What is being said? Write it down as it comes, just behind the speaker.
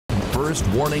first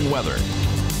warning weather.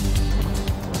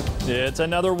 It's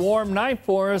another warm night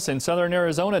for us in southern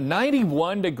Arizona.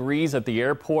 91 degrees at the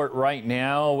airport right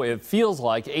now. It feels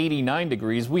like 89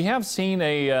 degrees. We have seen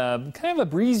a kind of a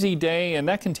breezy day, and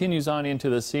that continues on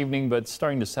into this evening, but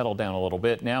starting to settle down a little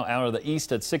bit now out of the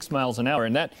east at 6 miles an hour.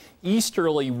 And that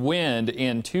easterly wind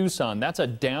in Tucson, that's a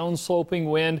downsloping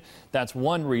wind. That's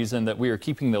one reason that we are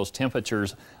keeping those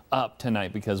temperatures up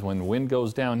tonight, because when the wind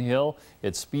goes downhill,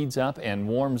 it speeds up and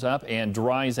warms up and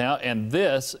dries out, and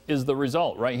this is the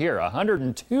result right here.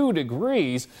 102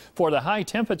 degrees for the high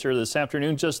temperature this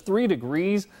afternoon, just 3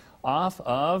 degrees off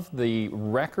of the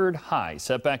record high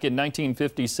set back in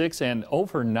 1956, and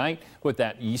overnight with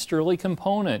that easterly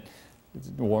component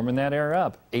warming that air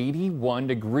up. 81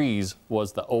 degrees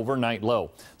was the overnight low.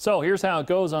 So here's how it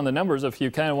goes on the numbers if you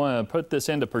kind of want to put this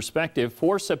into perspective.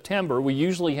 For September, we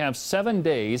usually have 7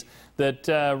 days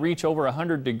that reach over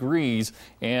 100 degrees,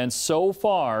 and so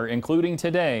far, including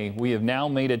today, we have now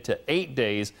made it to 8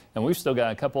 days, and we've still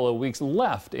got a couple of weeks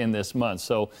left in this month,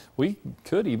 so we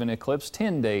could even eclipse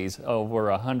 10 days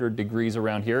over 100 degrees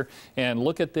around here. And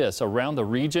look at this, around the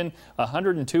region,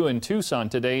 102 in Tucson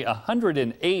today,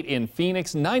 108 in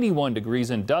Phoenix, 91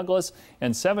 degrees in Douglas,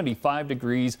 and 75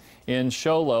 degrees in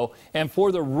Show Low. And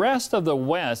for the rest of the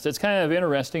West, it's kind of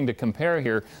interesting to compare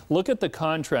here. Look at the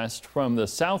contrast from the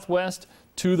Southwest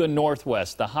to the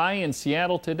Northwest. The high in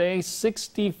Seattle today,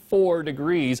 64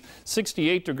 degrees,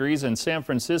 68 degrees in San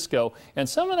Francisco, and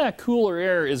some of that cooler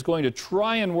air is going to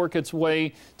try and work its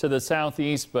way to the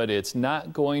southeast, but it's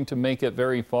not going to make it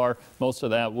very far. Most of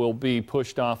that will be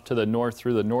pushed off to the north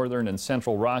through the northern and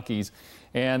central Rockies.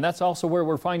 And that's also where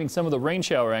we're finding some of the rain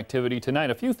shower activity tonight.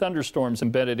 A few thunderstorms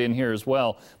embedded in here as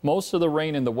well. Most of the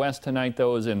rain in the west tonight,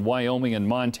 though, is in Wyoming and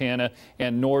Montana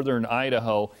and northern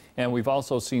Idaho. And we've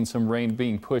also seen some rain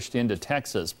being pushed into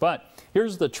Texas. But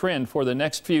here's the trend for the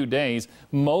next few days.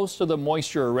 Most of the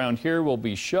moisture around here will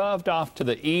be shoved off to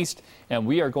the east, and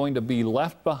we are going to be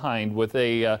left behind with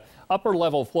a upper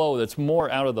level flow that's more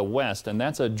out of the west, and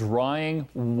that's a drying,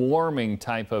 warming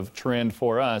type of trend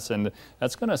for us, and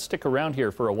that's going to stick around here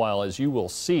for a while, as you will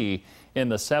see in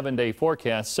the 7-day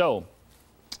forecast. So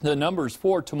the numbers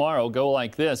for tomorrow go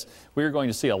like this. We're going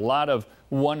to see a lot of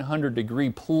 100-degree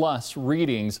plus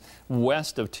readings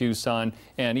west of Tucson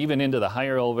and even into the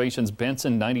higher elevations.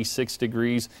 Benson 96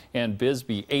 degrees and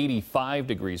Bisbee 85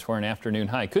 degrees for an afternoon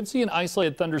high. Could see an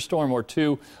isolated thunderstorm or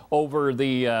two over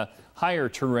the higher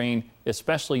terrain,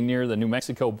 especially near the New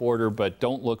Mexico border, but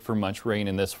don't look for much rain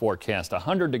in this forecast.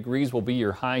 100 degrees will be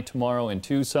your high tomorrow in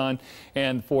Tucson,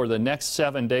 and for the next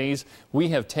 7 days, we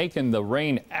have taken the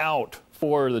rain out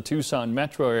for the Tucson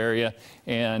metro area,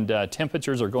 and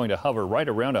temperatures are going to hover right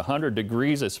around 100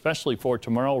 degrees, especially for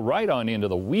tomorrow, right on into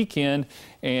the weekend.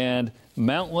 And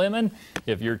Mount Lemmon,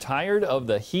 if you're tired of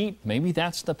the heat, maybe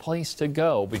that's the place to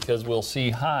go, because we'll see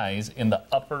highs in the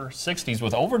upper 60s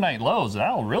with overnight lows.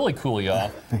 That'll really cool you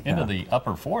off into the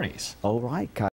upper 40s. All right, Kyle.